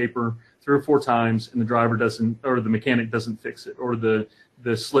piece of paper 3 or 4 times and the driver doesn't, or the mechanic doesn't fix it, or the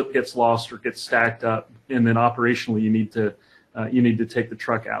slip gets lost or gets stacked up, and then operationally you need to take the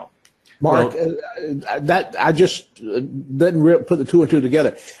truck out. Mark, that I just didn't put the 2 and 2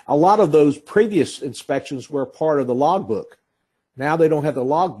 together. A lot of those previous inspections were part of the logbook. Now they don't have the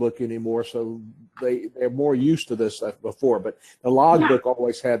logbook anymore, so they're more used to this stuff before. But the logbook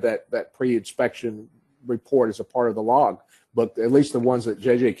always had that pre-inspection report as a part of the log book, at least the ones that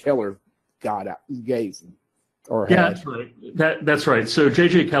J.J. Keller gave. Or yeah, had. that's right. That's right. So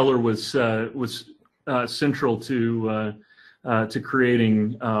J.J. Keller was central to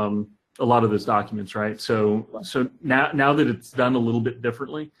creating a lot of those documents, right? So now that it's done a little bit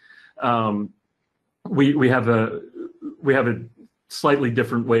differently, we have a slightly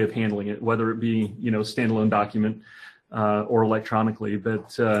different way of handling it, whether it be standalone document or electronically.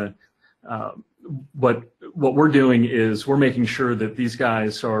 But what we're doing is we're making sure that these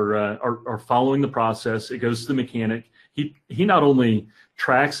guys are following the process. It goes to the mechanic. He not only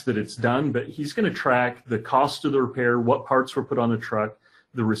tracks that it's done, but he's going to track the cost of the repair, what parts were put on the truck,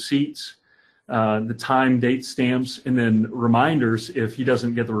 the receipts, the time, date stamps, and then reminders if he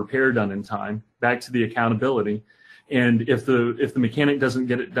doesn't get the repair done in time, back to the accountability. And if the mechanic doesn't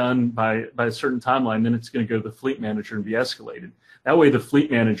get it done by a certain timeline, then it's going to go to the fleet manager and be escalated. That way the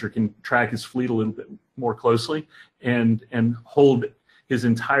fleet manager can track his fleet a little bit more closely and hold his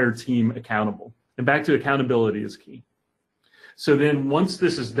entire team accountable. And back to accountability is key. So then once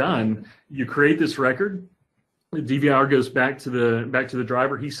this is done, you create this record, The DVR goes back to the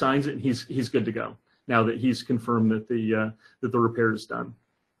driver. He signs it, and he's good to go now that he's confirmed that the repair is done.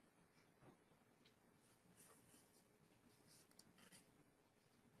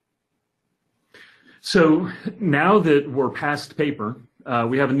 So now that we're past paper,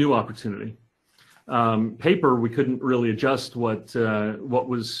 we have a new opportunity. Paper, we couldn't really adjust what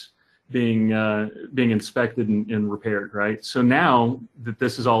was being inspected and repaired, right? So now that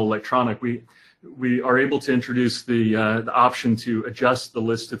this is all electronic, we are able to introduce the option to adjust the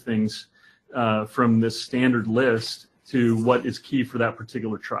list of things from this standard list to what is key for that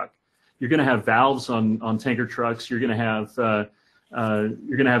particular truck. You're going to have valves on tanker trucks. You're going to have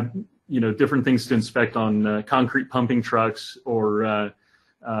different things to inspect on concrete pumping trucks or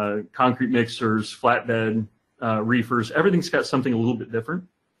concrete mixers, flatbed reefers. Everything's got something a little bit different.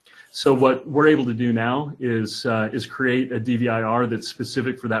 So what we're able to do now is create a DVIR that's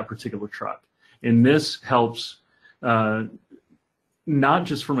specific for that particular truck. And this helps not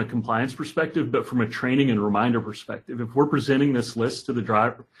just from a compliance perspective, but from a training and reminder perspective. If we're presenting this list to the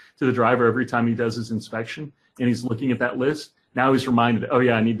driver every time he does his inspection, and he's looking at that list, now he's reminded, oh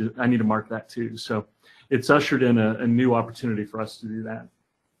yeah, I need to mark that too. So it's ushered in a new opportunity for us to do that.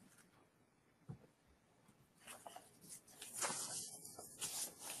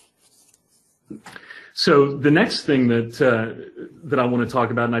 So the next thing that I want to talk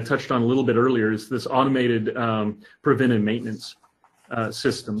about, and I touched on a little bit earlier, is this automated preventive maintenance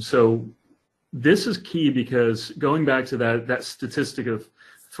system. So this is key because going back to that statistic of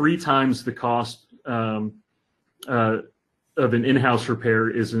 3 times the cost of an in-house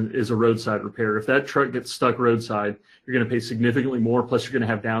repair is a roadside repair. If that truck gets stuck roadside, you're going to pay significantly more, plus you're going to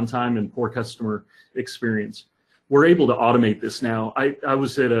have downtime and poor customer experience. We're able to automate this now. I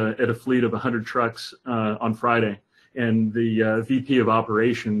was at a fleet of 100 trucks on Friday, and the VP of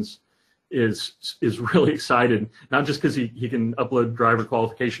operations is really excited, not just because he can upload driver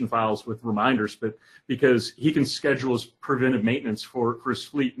qualification files with reminders, but because he can schedule his preventive maintenance for his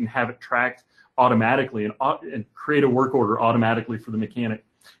fleet and have it tracked automatically and create a work order automatically for the mechanic,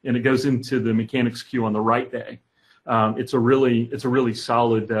 and it goes into the mechanic's queue on the right day. It's a really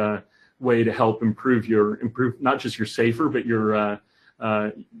solid way to help improve not just your safer, but your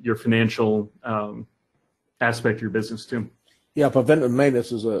financial aspect of your business too. Yeah, preventive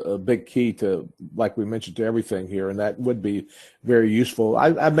maintenance is a big key to, like we mentioned, to everything here, and that would be very useful. I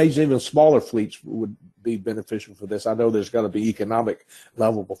imagine even smaller fleets would be beneficial for this. I know there's got to be economic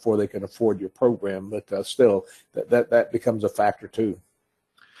level before they can afford your program, but still, that becomes a factor too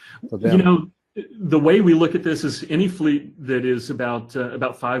for them. You know, the way we look at this is any fleet that is about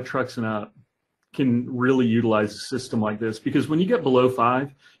 5 trucks and up can really utilize a system like this, because when you get below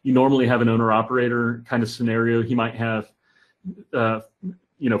 5, you normally have an owner-operator kind of scenario. He might have 4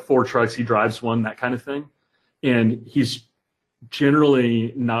 trucks, he drives 1, that kind of thing, and he's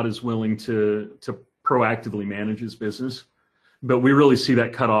generally not as willing to proactively manage his business. But we really see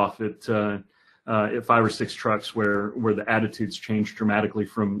that cut off at 5 or 6 trucks where the attitudes change dramatically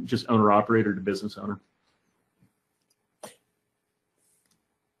from just owner-operator to business owner.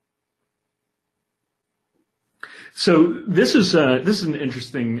 So this is an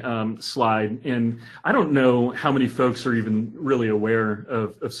interesting slide, and I don't know how many folks are even really aware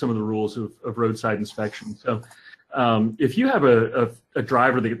of some of the rules of roadside inspection. So if you have a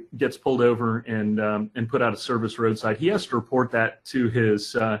driver that gets pulled over and put out of service roadside, he has to report that to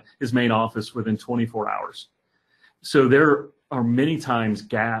his main office within 24 hours. So there are many times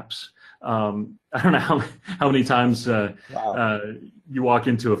gaps. I don't know how many times you walk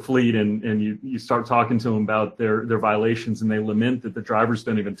into a fleet and you start talking to them about their violations, and they lament that the drivers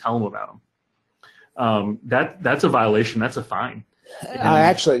don't even tell them about them. That's a violation. That's a fine. I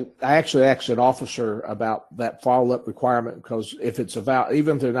actually asked an officer about that follow-up requirement, because if it's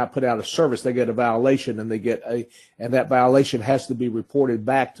even if they're not put out of service, they get a violation, and and that violation has to be reported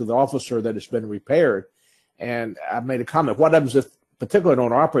back to the officer that it's been repaired. And I made a comment: what happens if particularly an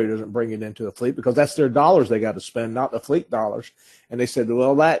owner-operator doesn't bring it into the fleet, because that's their dollars they got to spend, not the fleet dollars? And they said,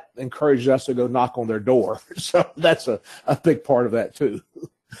 well, that encourages us to go knock on their door. So that's a big part of that too.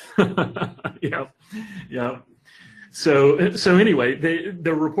 Yeah. So anyway,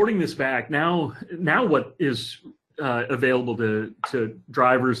 they're reporting this back. Now what is available to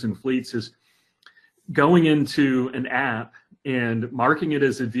drivers and fleets is going into an app and marking it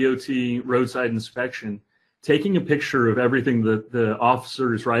as a DOT roadside inspection, taking a picture of everything that the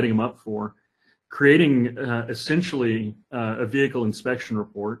officer is writing them up for, creating essentially a vehicle inspection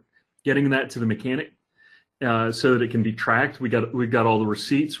report, getting that to the mechanic so that it can be tracked. We've got all the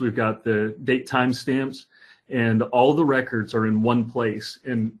receipts, we've got the date time stamps, and all the records are in one place.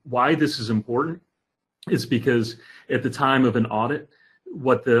 And why this is important is because at the time of an audit,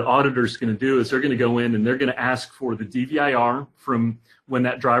 what the auditor is going to do is they're going to go in and they're going to ask for the DVIR from when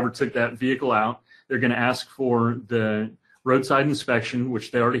that driver took that vehicle out. They're going to ask for the roadside inspection,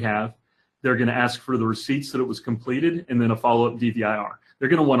 which they already have. They're going to ask for the receipts that it was completed, and then a follow-up DVIR. They're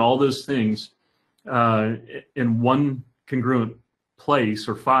going to want all those things in one congruent place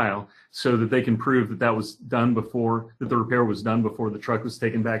or file so that they can prove that that was done before, that the repair was done before the truck was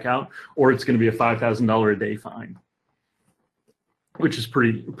taken back out, or it's going to be a $5,000 a day fine, which is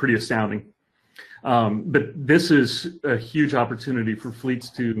pretty astounding. But this is a huge opportunity for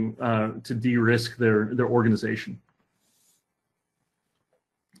fleets to de-risk their organization.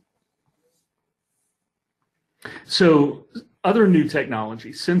 So other new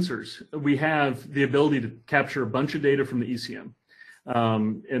technology, sensors. We have the ability to capture a bunch of data from the ECM.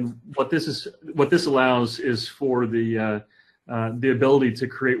 And what this allows is for the ability to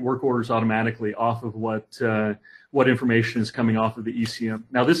create work orders automatically off of what information is coming off of the ECM.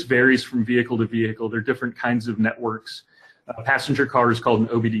 Now, this varies from vehicle to vehicle. There are different kinds of networks. Passenger car is called an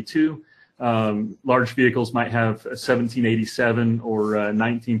OBD2. Large vehicles might have a 1787 or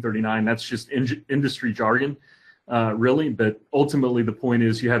 1939. That's just industry jargon, really. But ultimately, the point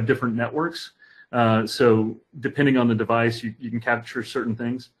is you have different networks. So depending on the device, you can capture certain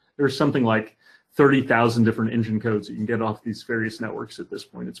things. There's something like 30,000 different engine codes that you can get off these various networks at this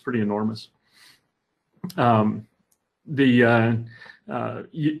point. It's pretty enormous. One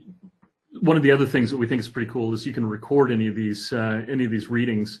of the other things that we think is pretty cool is you can record any of these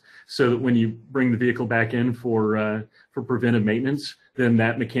readings, so that when you bring the vehicle back in for preventive maintenance, then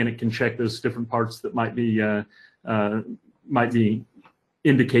that mechanic can check those different parts that might be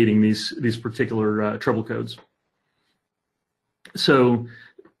indicating these particular trouble codes. So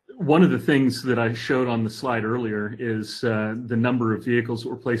one of the things that I showed on the slide earlier is the number of vehicles that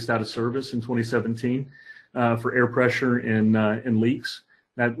were placed out of service in 2017 for air pressure and leaks.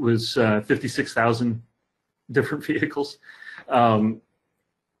 That was 56,000 different vehicles.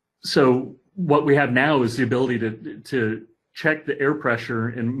 So what we have now is the ability to check the air pressure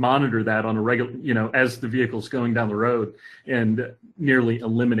and monitor that on a regular, as the vehicle's going down the road, and nearly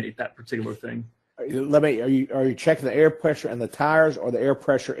eliminate that particular thing. Are you checking the air pressure in the tires or the air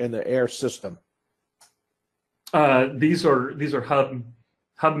pressure in the air system? These are hub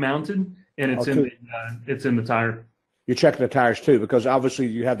mounted, and it's in the tire. You're checking the tires too, because obviously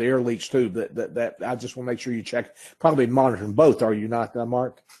you have the air leaks too. That I just want to make sure you check. Probably monitoring both, are you not,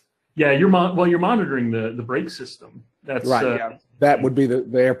 Mark? Yeah, you're monitoring the brake system. That's right. Yeah. That would be the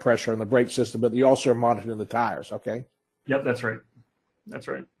air pressure and the brake system, but you also are monitoring the tires. Okay. Yep, that's right. That's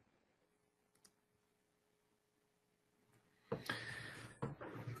right.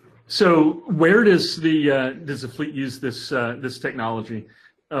 So where does the fleet use this technology,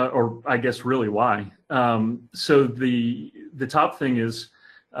 or I guess really why? So the top thing is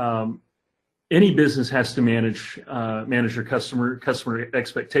any business has to manage their customer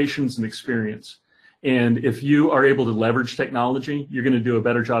expectations and experience. And if you are able to leverage technology, you're going to do a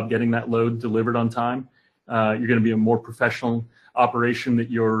better job getting that load delivered on time. You're going to be a more professional operation. That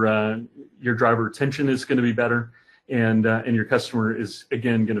your driver retention is going to be better, and your customer is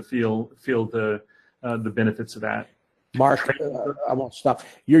again going to feel the benefits of that. Mark, I won't stop.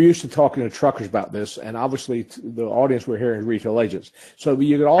 You're used to talking to truckers about this, and obviously the audience we're hearing is retail agents. So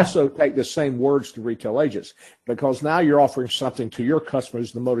you could also take the same words to retail agents, because now you're offering something to your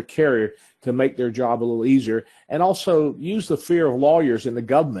customers, the motor carrier, to make their job a little easier, and also use the fear of lawyers and the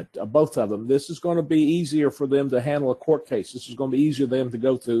government, both of them. This is going to be easier for them to handle a court case. This is going to be easier for them to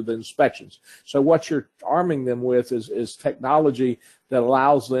go through the inspections. So what you're arming them with is technology that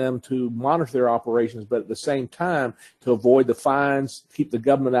allows them to monitor their operations, but at the same time to avoid the fines, keep the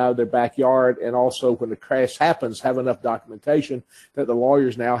government out of their backyard, and also when the crash happens, have enough documentation that the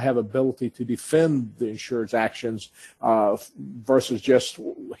lawyers now have ability to defend the insured's actions versus just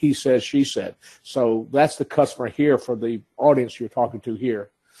he said, she said. So that's the customer here for the audience you're talking to here.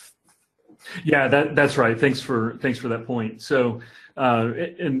 Yeah, that's right. Thanks for that point. So,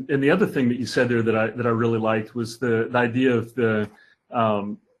 and the other thing that you said there that I really liked was the idea of the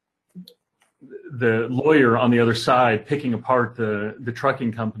lawyer on the other side picking apart the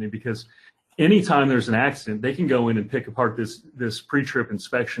trucking company, because anytime there's an accident, they can go in and pick apart this pre-trip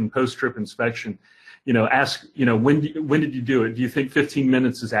inspection, post-trip inspection. Ask, when did you do it? Do you think 15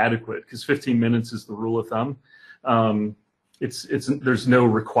 minutes is adequate? Because 15 minutes is the rule of thumb. There's no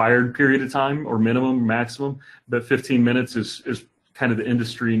required period of time or minimum or maximum, but 15 minutes is kind of the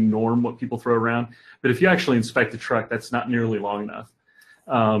industry norm, what people throw around. But if you actually inspect a truck, that's not nearly long enough.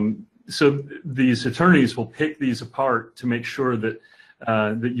 So these attorneys will pick these apart to make sure that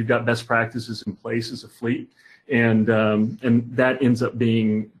that you've got best practices in place as a fleet, and that ends up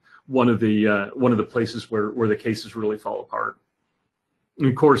being one of the places where the cases really fall apart. And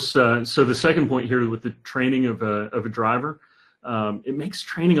of course, so the second point here with the training of a driver, it makes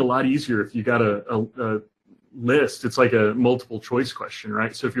training a lot easier if you got a list. It's like a multiple choice question,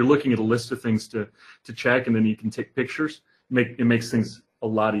 right? So if you're looking at a list of things to check, and then you can take pictures, it makes things a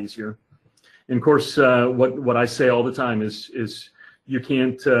lot easier. And of course, what I say all the time is you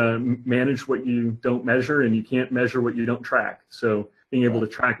can't manage what you don't measure, and you can't measure what you don't track. So being able to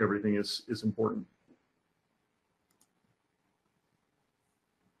track everything is important.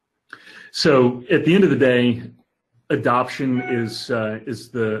 So at the end of the day, adoption is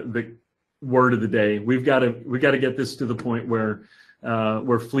the word of the day. We've got to get this to the point where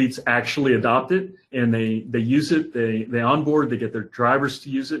fleets actually adopt it, and they use it. They onboard. They get their drivers to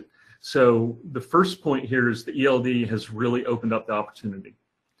use it. So the first point here is the ELD has really opened up the opportunity.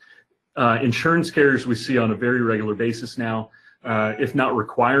 Insurance carriers we see on a very regular basis now, if not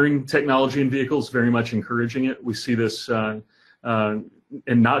requiring technology in vehicles, very much encouraging it. We see this,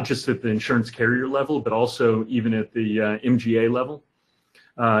 and not just at the insurance carrier level, but also even at the MGA level,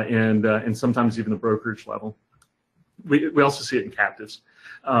 and sometimes even the brokerage level. We also see it in captives.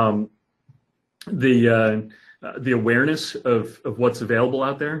 The awareness of what's available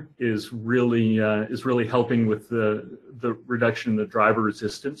out there is really helping with the reduction in the driver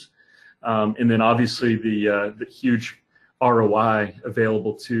resistance, and then obviously the huge ROI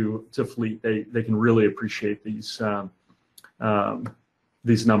available to fleet. They can really appreciate these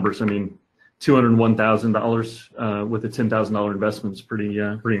numbers. I mean, $201,000 with a $10,000 investment is pretty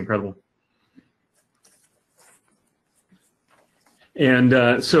incredible.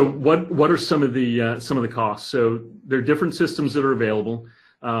 And so what are some of the costs? So there are different systems that are available.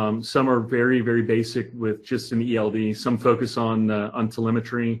 Some are very, very basic with just an ELD. Some focus on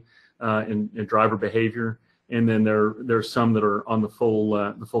telemetry and driver behavior, and then there are some that are on the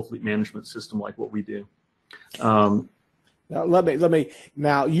full fleet management system, like what we do. Now let me.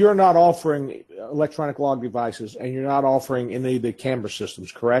 Now you're not offering electronic log devices, and you're not offering any of the camera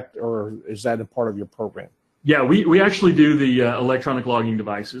systems, correct? Or is that a part of your program? Yeah, we actually do the electronic logging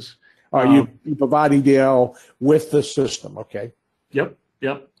devices. You provide EDL with the system, okay? Yep.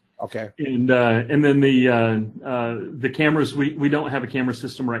 Okay. And then the cameras, we don't have a camera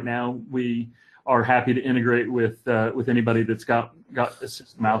system right now. We are happy to integrate with anybody that's got a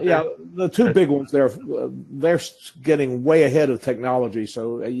system out there. Yeah, the two big ones they're getting way ahead of technology,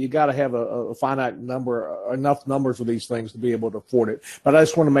 so you got to have a finite number, enough numbers of these things to be able to afford it. But I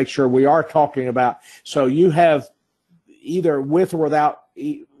just want to make sure we are talking about. So you have either with or without.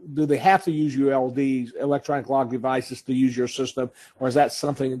 Do they have to use ULDs, electronic log devices, to use your system, or is that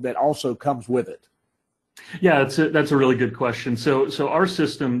something that also comes with it? Yeah, that's a really good question. So our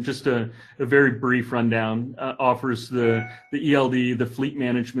system, just a very brief rundown, offers the ELD, the fleet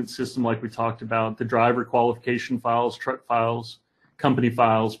management system, like we talked about, the driver qualification files, truck files, company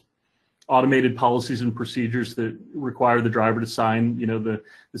files, automated policies and procedures that require the driver to sign, the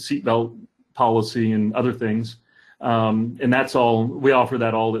seatbelt policy and other things. And that's all. We offer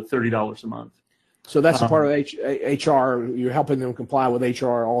that all at $30 a month. So that's a part of HR. You're helping them comply with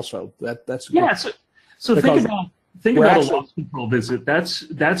HR also. That's yeah. So think about a loss control visit.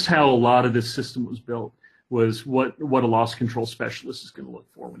 That's how a lot of this system was built. Was what a loss control specialist is going to look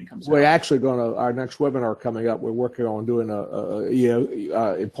for when he comes out. We're actually going to, our next webinar coming up, we're working on doing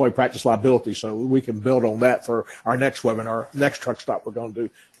employee practice liability, so we can build on that for our next webinar, next truck stop we're going to do,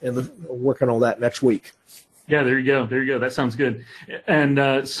 and working on that next week. Yeah, there you go. That sounds good.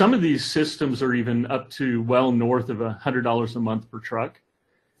 And some of these systems are even up to well north of $100 a month per truck.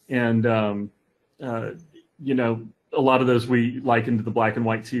 And, a lot of those we liken to the black and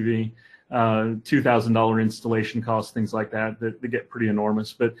white TV, $2,000 installation costs, things like that get pretty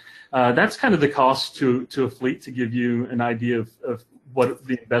enormous. But that's kind of the cost to a fleet, to give you an idea of what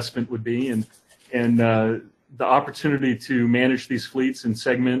the investment would be. And the opportunity to manage these fleets and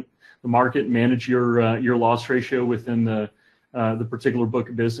segment the market, manage your loss ratio within the particular book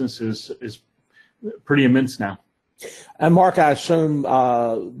of business is pretty immense now. And Mark, I assume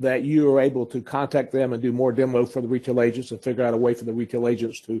that you are able to contact them and do more demo for the retail agents and figure out a way for the retail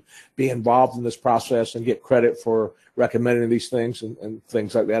agents to be involved in this process and get credit for recommending these things and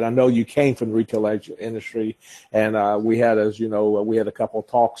things like that. I know you came from the retail agent industry, and we had, as you know, we had a couple of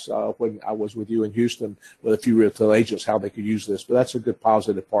talks when I was with you in Houston with a few retail agents how they could use this. But that's a good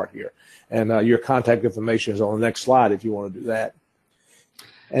positive part here. And your contact information is on the next slide if you want to do that.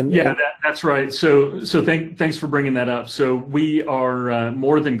 And, yeah, that's right. So thanks for bringing that up. So we are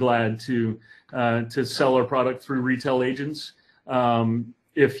more than glad to sell our product through retail agents.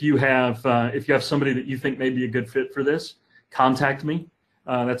 If you have somebody that you think may be a good fit for this, contact me.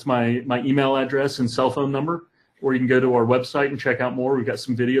 That's my email address and cell phone number, or you can go to our website and check out more. We've got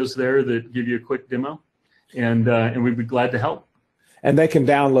some videos there that give you a quick demo, and we'd be glad to help. And they can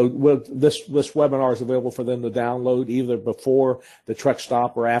download, this webinar is available for them to download either before the truck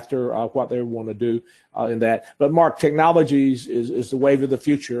stop or after, what they want to do in that. But Mark, technologies is the wave of the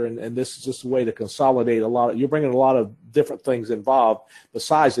future, and this is just a way to consolidate a lot. You're bringing a lot of different things involved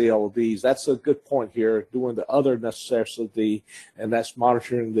besides the LEDs. That's a good point here, doing the other necessity, and that's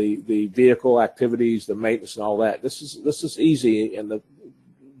monitoring the vehicle activities, the maintenance and all that. This is easy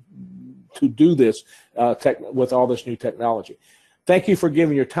to do this with all this new technology. Thank you for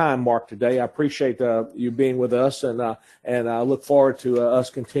giving your time, Mark, today. I appreciate you being with us, and I look forward to us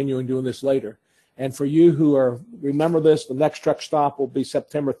continuing doing this later. And for you who remember this, the next truck stop will be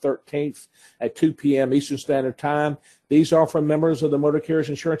September 13th at 2 p.m. Eastern Standard Time. These are from members of the Motor Carriers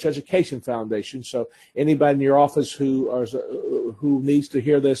Insurance Education Foundation. So anybody in your office who needs to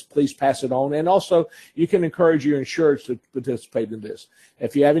hear this, please pass it on. And also, you can encourage your insureds to participate in this.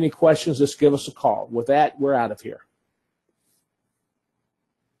 If you have any questions, just give us a call. With that, we're out of here.